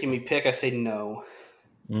and you're making me pick, I say no.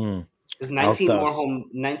 Because 19 more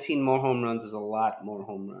home runs is a lot more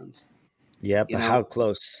home runs. Yeah, but how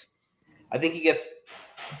close? I think he gets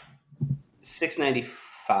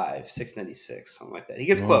 695, 696, something like that. He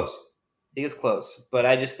gets close. But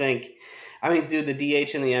I just think, dude, the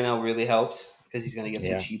DH in the NL really helps because he's going to get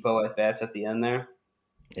some cheapo at bats at the end there.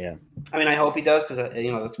 Yeah. I hope he does because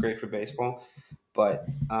that's great for baseball. But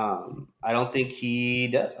I don't think he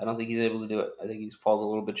does. I don't think he's able to do it. I think he falls a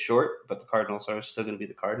little bit short, but the Cardinals are still going to be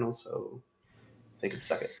the Cardinals, so they can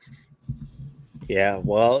suck it. Yeah,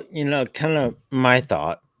 well, kind of my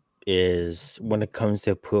thought is when it comes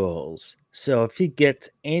to Pujols. So if he gets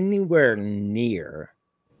anywhere near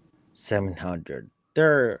 700,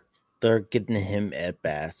 they're getting him at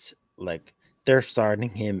bats. Like they're starting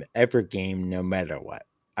him every game, no matter what.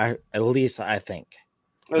 At least I think.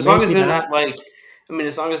 As long as they're not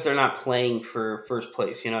as long as they're not playing for first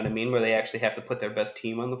place, you know what I mean, where they actually have to put their best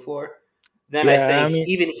team on the floor, then I think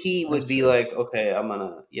even he would be like, okay, I'm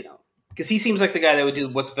gonna, because he seems like the guy that would do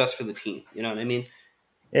what's best for the team. You know what I mean?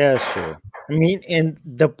 Yeah, that's true. And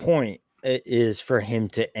the point is for him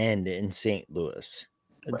to end in St. Louis.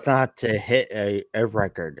 It's not to hit a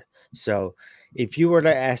record. So if you were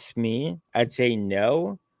to ask me, I'd say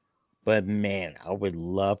no. But man, I would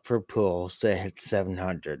love for Pujols to hit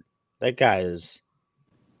 700. That guy is,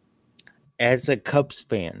 as a Cubs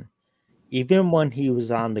fan, even when he was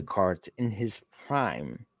on the Cards in his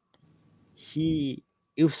prime, it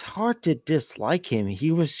was hard to dislike him. He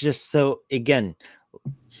was just so, again,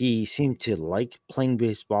 he seemed to like playing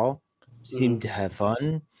baseball, seemed to have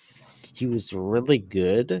fun. He was really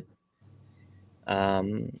good. I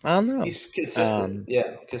don't know. He's consistent.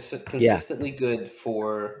 Consistently good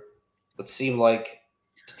for what seemed like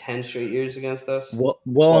 10 straight years against us.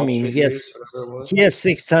 Well, he has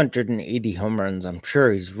 680 home runs. I'm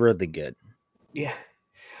sure he's really good. Yeah.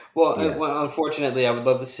 Well, unfortunately, I would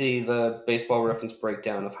love to see the Baseball Reference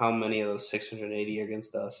breakdown of how many of those 680 are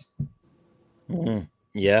against us.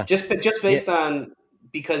 Yeah. Just based on,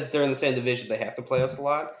 because they're in the same division, they have to play us a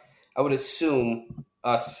lot. I would assume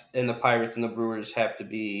us and the Pirates and the Brewers have to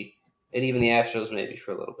be, and even the Astros maybe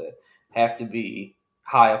for a little bit, have to be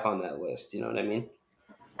high up on that list. You know what I mean?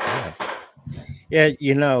 Yeah,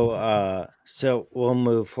 so we'll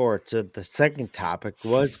move forward. So the second topic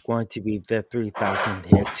was going to be the 3,000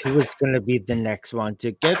 hits. Who was going to be the next one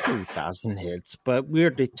to get 3,000 hits? But we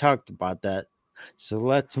already talked about that. So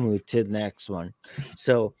let's move to the next one.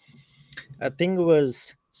 So I think it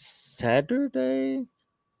was Saturday.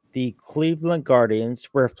 The Cleveland Guardians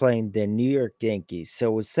were playing the New York Yankees.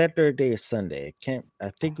 So it was Saturday or Sunday. I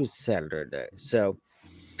think it was Saturday. So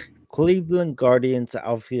Cleveland Guardians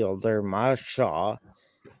outfielder Miles Shaw,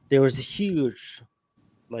 there was a huge,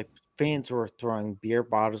 fans were throwing beer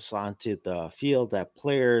bottles onto the field at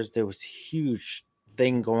players. There was a huge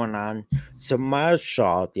thing going on. So Miles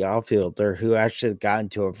Shaw, the outfielder, who actually got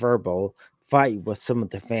into a verbal fight with some of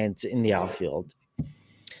the fans in the outfield,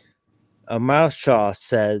 Miles Shaw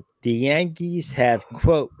said the Yankees have,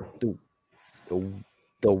 quote,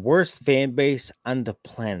 the worst fan base on the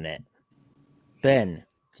planet. Ben,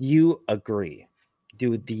 do you agree?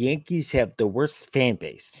 Do the Yankees have the worst fan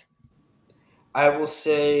base? I will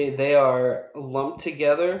say they are lumped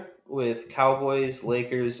together with Cowboys,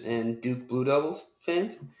 Lakers, and Duke Blue Devils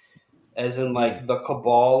fans, as in Hmm. like the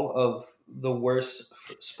cabal of the worst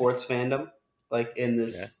sports fandom, like in Okay.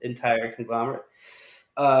 this entire conglomerate.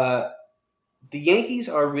 Uh, the Yankees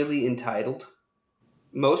are really entitled.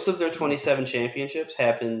 Most of their 27 championships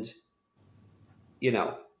happened, you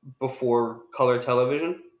know, before color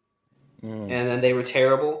television, Mm, and then they were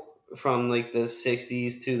terrible from like the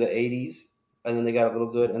 60s to the 80s, and then they got a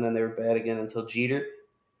little good, and then they were bad again until Jeter,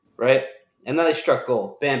 right? And then they struck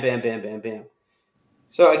gold. Bam, bam, bam, bam, bam.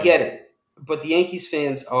 So I yeah. get it. But the Yankees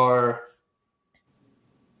fans are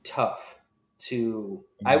tough to.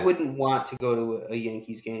 I Mm. wouldn't want to go to a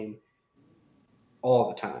Yankees game all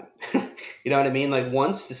the time. You know what I mean? Like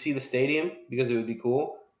once to see the stadium because it would be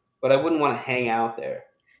cool, but I wouldn't want to hang out there.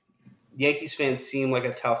 Yankees fans seem like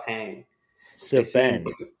a tough hang. So They seem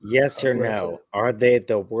Ben, yes or aggressive. no? Are they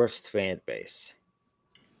the worst fan base?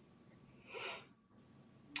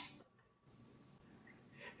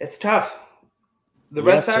 It's tough. The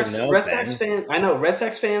Red Yes or Sox, no, Red Sox Ben? fan. I know Red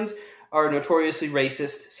Sox fans are notoriously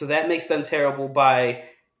racist, so that makes them terrible by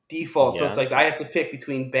default. So it's Yeah. like I have to pick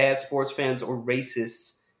between bad sports fans or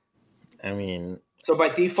racists. I mean, So by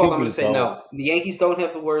default, could I'm going be to say both. no. The Yankees don't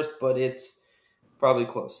have the worst, but it's probably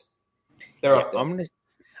close. They're Yeah, up there.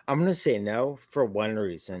 I'm gonna say no for one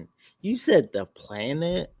reason. You said the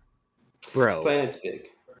planet, bro. Planet's big.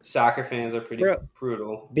 Soccer fans are pretty Bro,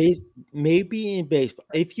 brutal. base, maybe in baseball.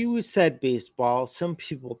 If you said baseball, some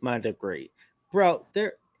people might agree. Bro,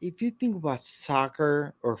 there if you think about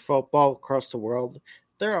soccer or football across the world,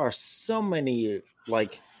 there are so many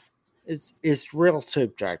like it's real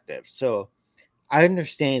subjective. So I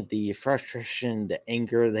understand the frustration, the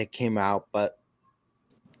anger that came out, but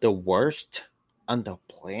the worst on the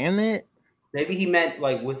planet? Maybe he meant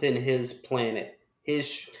like within his planet,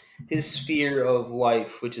 his sphere of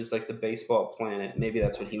life, which is like the baseball planet. Maybe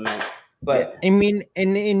that's what he meant. Yeah, But I mean,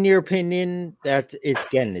 in your opinion, that's it's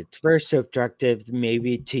again, it's very subjective.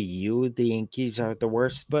 Maybe to you, the Yankees are the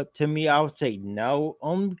worst, but to me, I would say no,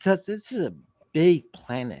 only because this is a big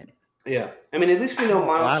planet. yeah, I mean, at least we A know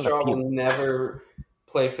Miles lot of Straw people will never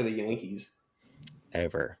play for the Yankees,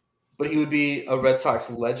 ever. but he would be a Red Sox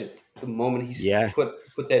legend. The moment he's Yeah. put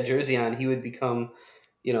that jersey on, he would become,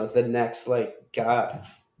 the next like god.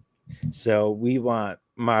 So we want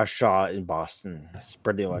Marshall in Boston. That's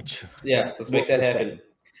pretty much Yeah, let's make what that we're happen. saying.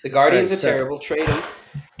 The All right. Guardians are So terrible. Trade him,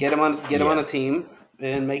 get him on yeah. a team,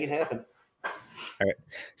 and make it happen. All right.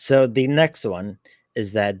 So the next one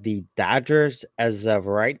is that the Dodgers, as of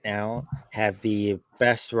right now, have the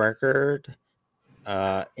best record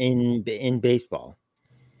in baseball.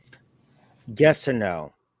 Yes or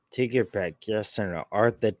no? Take your pick. Yes or no?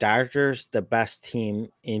 Are the Dodgers the best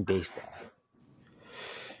team in baseball?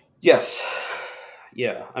 Yes.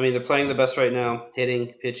 Yeah. I mean, they're playing the best right now.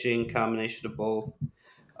 Hitting, pitching, combination of both.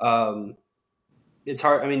 Um, it's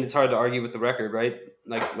hard. I mean, it's hard to argue with the record, right?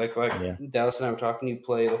 Like Yeah. Dallas and I were talking. You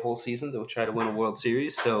play the whole season to try to win a World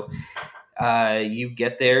Series, so you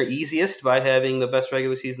get there easiest by having the best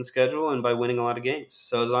regular season schedule and by winning a lot of games.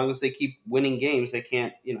 So as long as they keep winning games, they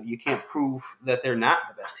can't. You can't prove that they're not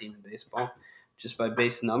the best team in baseball just by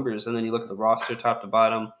base numbers. And then you look at the roster, top to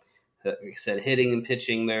bottom. Like I said, hitting and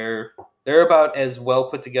pitching, they're about as well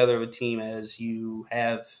put together of a team as you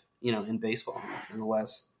have, in baseball in the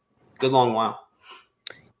last good long while.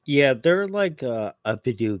 Yeah, they're like a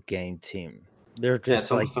video game team. They're Yeah, it's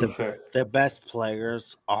just like almost unfair. the best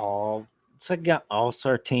players. All it's like an all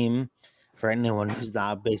star team for anyone who's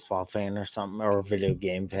not a baseball fan or something or a video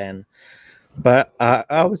game fan. But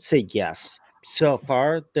I would say yes. So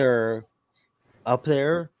far, they're up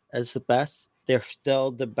there as the best. They're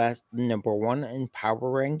still the best, number one in power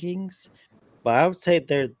rankings. But I would say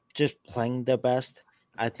they're just playing the best.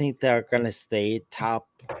 I think they're gonna stay top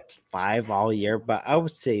five all year, but I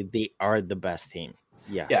would say they are the best team.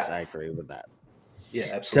 Yes, Yeah, I agree with that. yeah,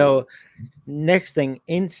 absolutely. So next thing,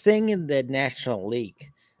 in staying in the National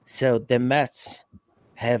League, so the Mets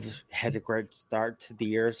have had a great start to the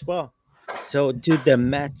year as well. So do the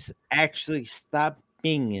Mets actually stop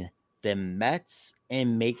being the Mets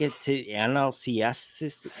and make it to NLCS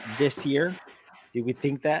this year? Do we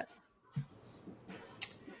think that?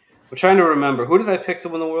 We're trying to remember who did I pick to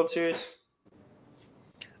win the World Series?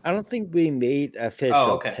 I don't think we made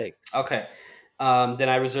Oh, official okay, picks. okay. Then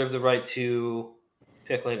I reserve the right to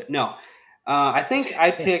pick later. No, I think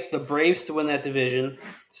I Yeah. picked the Braves to win that division.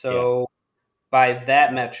 Yeah. So by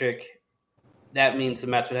that metric, that means the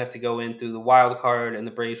Mets would have to go in through the wild card, and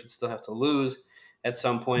the Braves would still have to lose at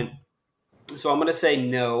some point. So I'm going to say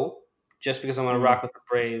no, just because I'm going to rock with the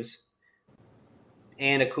Braves.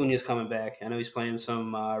 And Acuna's coming back. I know he's playing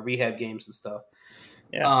some rehab games and stuff.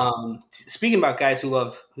 Yeah. Speaking about guys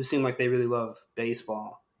who seem like they really love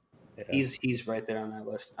baseball, Yeah. he's right there on that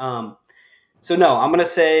list. So no, I'm going to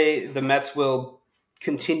say the Mets will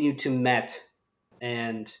continue to Met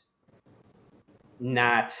and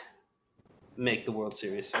not make the World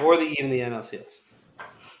Series or even the NLCS.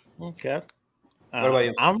 Okay. What about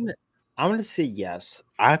you? I'm gonna say yes.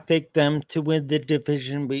 I picked them to win the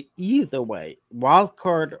division, but either way, wild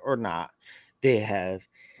card or not, they have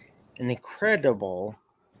an incredible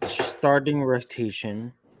starting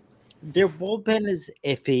rotation. Their bullpen is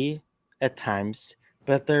iffy at times,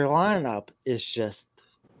 but their lineup is just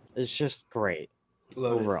great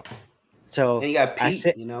Loaded. overall. So And you got Pete, I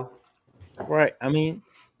say right. I mean,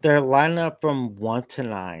 their lineup from 1 to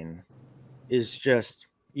 9 is just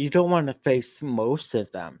you don't want to face most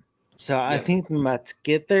of them. So I think the Mets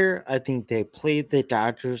get there. I think they play the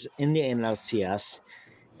Dodgers in the NLCS,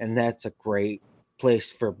 and that's a great place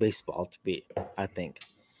for baseball to be, I think.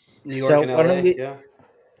 New York and LA,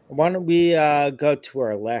 why don't we go to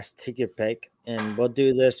our last ticket pick, and we'll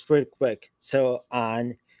do this pretty quick. So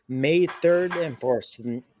on May 3rd and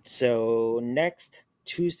 4th, so next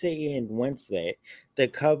Tuesday and Wednesday, the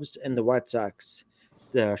Cubs and the White Sox,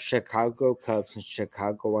 the Chicago Cubs and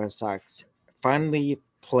Chicago White Sox finally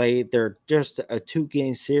play. They're just a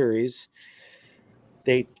 2-game series.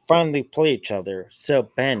 They finally play each other. So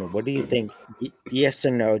Ben, what do you think? Yes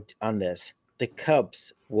or no on this? The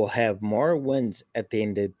Cubs will have more wins at the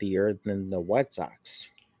end of the year than the White Sox.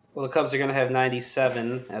 Well, the Cubs are going to have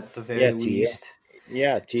 97 at the very least.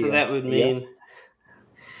 So that would mean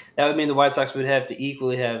the White Sox would have to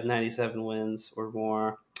equally have 97 wins or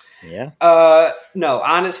more. Yeah. No,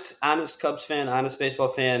 honest Cubs fan, honest baseball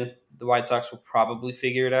fan, the White Sox will probably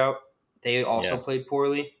figure it out. They also played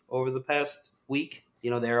poorly over the past week.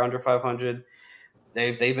 They're under 500.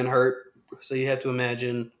 They've been hurt. So you have to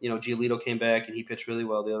imagine, Giolito came back and he pitched really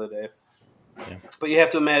well the other day. Yeah. But you have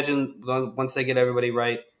to imagine once they get everybody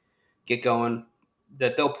right, get going,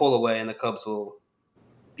 that they'll pull away and the Cubs will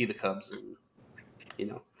be the Cubs. And,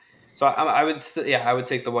 so I would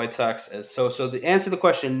take the White Sox as so. So the answer to the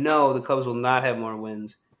question, no, the Cubs will not have more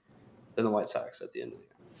wins than the White Sox at the end of the year.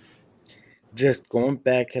 Just going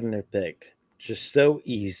back in their pick, just so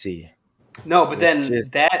easy. No, but then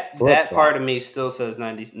that part of me still says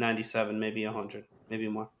 90, 97, maybe 100, maybe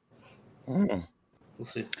more. We'll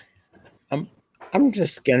see. I'm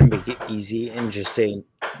just gonna make it easy and just say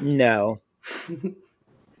no.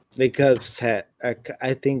 The Cubs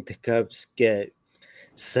I think the Cubs get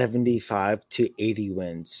 75 to 80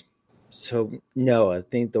 wins. So no, I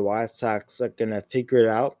think the White Sox are gonna figure it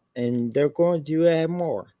out and they're going to add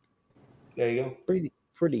more. There you go.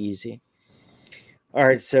 Pretty easy. All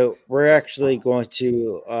right, so we're actually going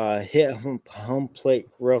to hit home plate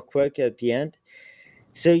real quick at the end.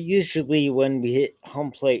 So usually when we hit home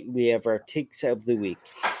plate, we have our takes of the week.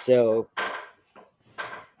 So,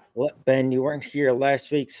 Ben, you weren't here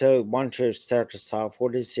last week, so why don't you start us off?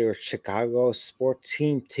 What is your Chicago sports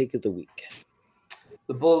team take of the week?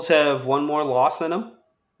 The Bulls have one more loss than them.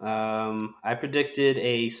 I predicted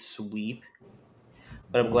a sweep,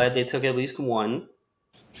 but I'm glad they took at least one.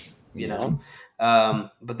 You know.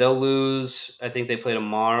 But they'll lose. I think they play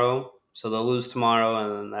tomorrow, so they'll lose tomorrow,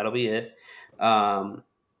 and then that'll be it.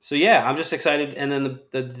 So yeah, I'm just excited. And then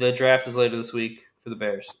the draft is later this week for the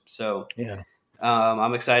Bears. So yeah,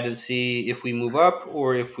 I'm excited to see if we move up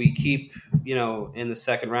or if we keep, in the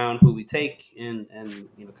second round who we take and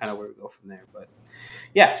kind of where we go from there. But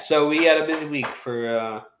yeah, so we had a busy week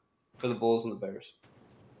for the Bulls and the Bears.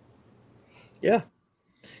 Yeah,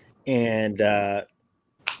 and.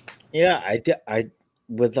 Yeah, I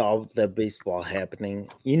with all the baseball happening,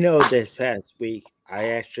 this past week,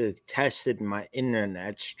 I actually tested my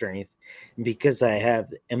internet strength because I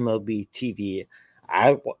have MLB TV.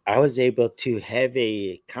 I was able to have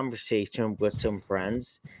a conversation with some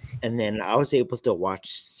friends, and then I was able to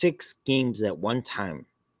watch 6 games at one time.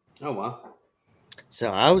 Oh, wow.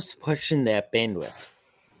 So I was pushing that bandwidth.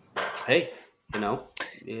 Hey,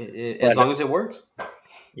 as long as it works.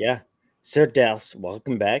 Yeah. So, Dallas,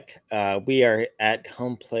 welcome back. We are at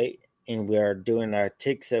home plate, and we are doing our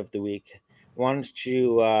ticks of the week. Why don't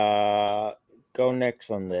you go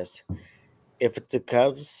next on this? If it's the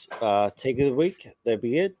Cubs tick of the week, that'd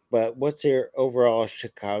be it. But what's your overall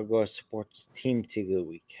Chicago sports team tick of the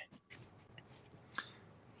week?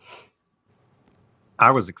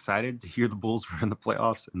 I was excited to hear the Bulls were in the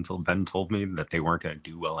playoffs until Ben told me that they weren't going to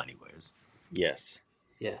do well anyways. Yes.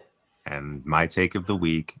 Yeah. And my take of the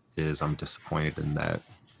week is I'm disappointed in that.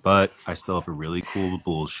 But I still have a really cool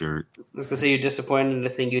bull shirt. I was gonna say you're disappointed in the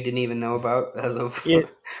thing you didn't even know about as of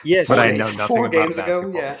Yes. But I know nothing 4 about games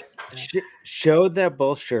ago. basketball. Yeah. Show that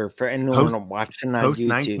bullshit for anyone watching on Post YouTube.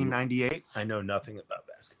 1998, I know nothing about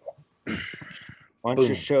basketball. Why don't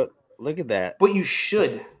you show? Look at that. But you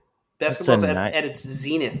should. Basketball's That's at its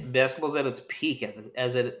zenith. Basketball's at its peak.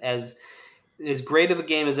 As great of a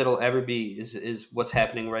game as it'll ever be is what's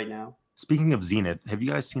happening right now. Speaking of Zenith, have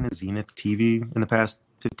you guys seen a Zenith TV in the past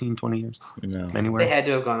 15, 20 years? No. Anywhere? They had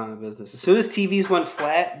to have gone out of business. As soon as TVs went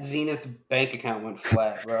flat, Zenith's bank account went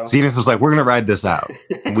flat, bro. Zenith was like, we're going to ride this out.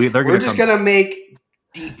 We're just going to make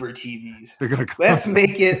deeper TVs. Let's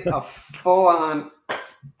make it a full-on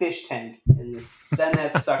fish tank and just send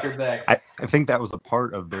that sucker back. I think that was a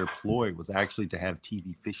part of their ploy, was actually to have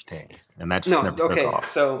TV fish tanks. And that just never took off.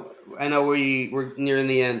 So I know we're nearing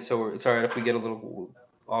the end, so it's all right if we get a little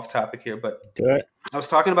off topic here. But do it. I was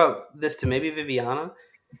talking about this to maybe Viviana.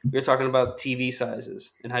 We were talking about TV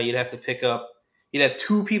sizes and how you'd have to pick up. You'd have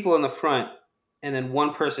 2 people in the front and then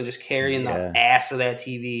one person just carrying the ass of that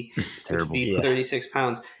TV, it's terrible. Which would be 36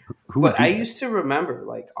 pounds. But I used to remember,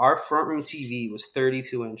 like, our front room TV was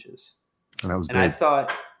 32 inches. And that was big. I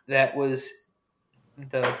thought that was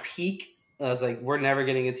the peak. I was like, we're never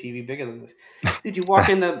getting a TV bigger than this. Dude, you walk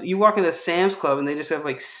into Sam's Club and they just have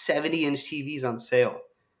like 70-inch TVs on sale.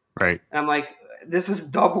 Right. And I'm like, this is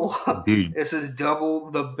double. Dude, this is double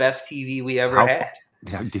the best TV we ever had.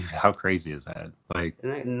 Yeah, dude, how crazy is that? Like, isn't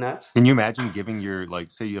that nuts? Can you imagine giving your,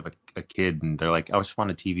 like, say you have a kid and they're like, I just want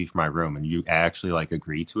a TV for my room, and you actually like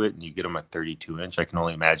agree to it and you get them a 32-inch? I can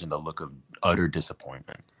only imagine the look of utter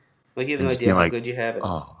disappointment. Like, you have no idea how good you have it.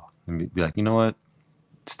 Oh, and be like, you know what?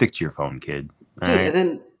 Stick to your phone, kid. Dude, right? And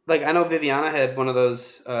then, like, I know Viviana had one of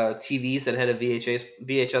those TVs that had a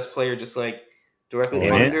VHS player just like directly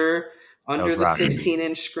under the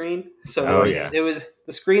 16-inch screen. So it was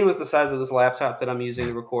the screen was the size of this laptop that I'm using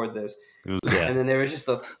to record this. And then there was just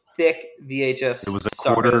a thick VHS. It was a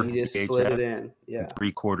quarter and you just slid it in. Yeah.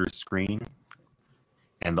 3/4 screen.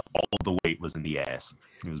 And all of the weight was in the ass.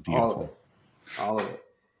 It was beautiful. All of it.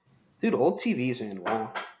 Dude, old TVs, man.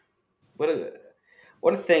 Wow.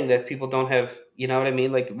 What a thing that people don't have, you know what I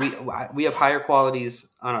mean? Like, we have higher qualities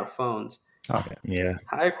on our phones. Oh, yeah.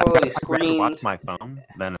 Higher quality screens. I'd rather watch my phone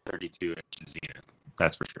than a 32-inch Zenith.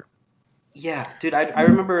 That's for sure. Yeah, dude. I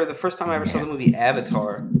remember the first time I ever saw the movie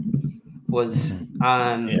Avatar was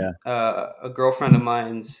on a girlfriend of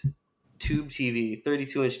mine's tube TV,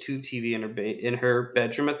 32-inch tube TV in her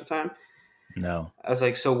bedroom at the time. No. I was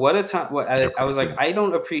like, so what a time. I was like, I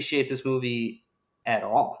don't appreciate this movie at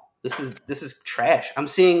all. This is trash. I'm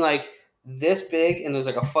seeing like this big and there's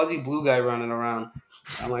like a fuzzy blue guy running around.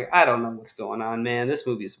 I'm like, I don't know what's going on, man. This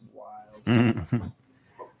movie is wild.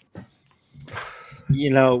 You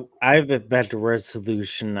know, I have a better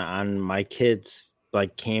resolution on my kids'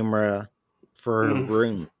 like camera for a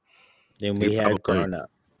room than we had growing up.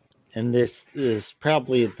 And this is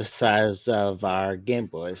probably the size of our Game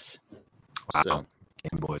Boys. Wow. So,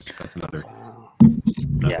 Game Boys. That's another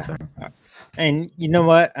thing. And you know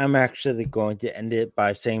what? I'm actually going to end it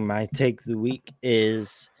by saying my take of the week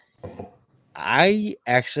is I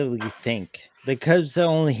actually think the Cubs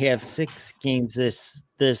only have 6 games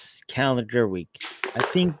this calendar week. I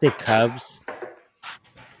think the Cubs,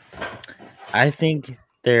 I think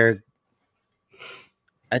they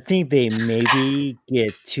maybe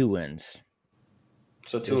get 2 wins.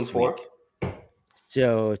 So 2 and 4?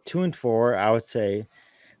 So 2 and 4, I would say.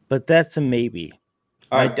 But that's a maybe.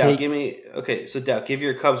 All right, Dow, give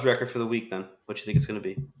your Cubs record for the week then. What you think it's going to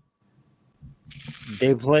be?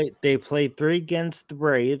 They played 3 against the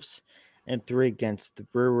Braves and 3 against the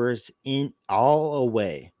Brewers in all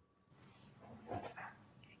away.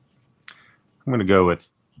 I'm going to go with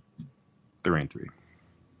 3-3.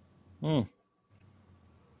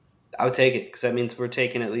 I would take it because that means we're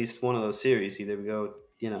taking at least one of those series. Either we go,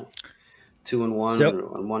 2-1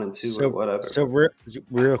 or 1-2 or whatever. So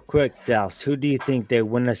real quick, Dallas, who do you think they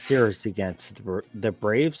win a series against? The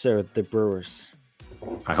Braves or the Brewers?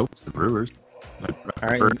 I hope it's the Brewers. All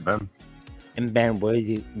right. Ben. And Ben, what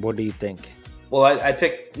do you think? Well, I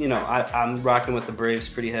picked, I'm rocking with the Braves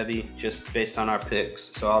pretty heavy just based on our picks.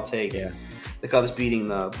 So I'll take the Cubs beating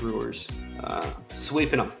the Brewers,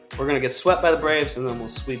 sweeping them. We're going to get swept by the Braves, and then we'll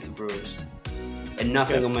sweep the Brewers. And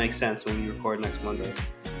nothing will make sense when we record next Monday.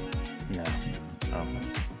 No.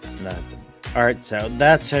 Nothing. All right, so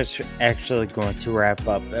that's actually going to wrap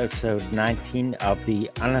up episode 19 of the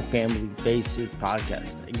On a Family Basis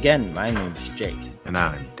podcast. Again, my name is Jake. And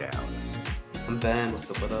I'm Dallas. I'm Ben.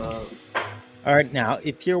 What's up? All right, now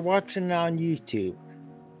if you're watching on YouTube,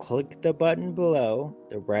 click the button below,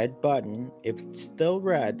 the red button. If it's still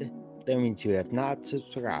red, that means you have not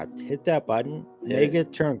subscribed. Hit that button, make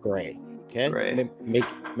it turn gray. Okay, Gray. make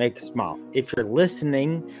it small. If you're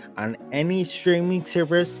listening on any streaming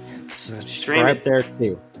service, subscribe there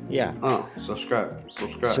too. Yeah. Oh, subscribe.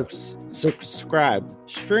 Subscribe,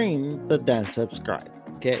 stream, but then subscribe.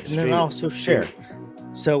 Okay, and then also share.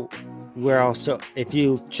 So we're also, if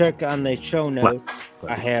you check on the show notes,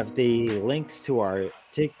 I have the links to our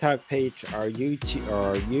TikTok page, our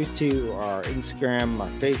YouTube, our Instagram, our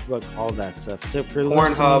Facebook, all that stuff. So for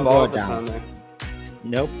Pornhub, all of it's on there.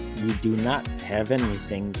 Nope, we do not have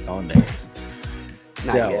anything on there.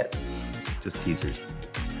 Not yet. Just teasers.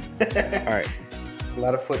 All right. A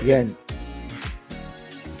lot of foot. Again.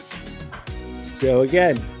 So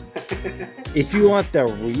again, if you want the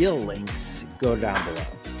real links, go down below.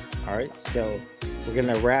 All right. So we're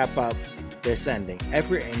gonna wrap up this ending.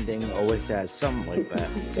 Every ending always has something like that.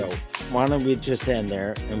 So why don't we just end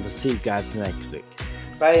there, and we'll see you guys next week.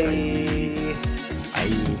 Bye.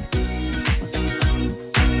 Bye.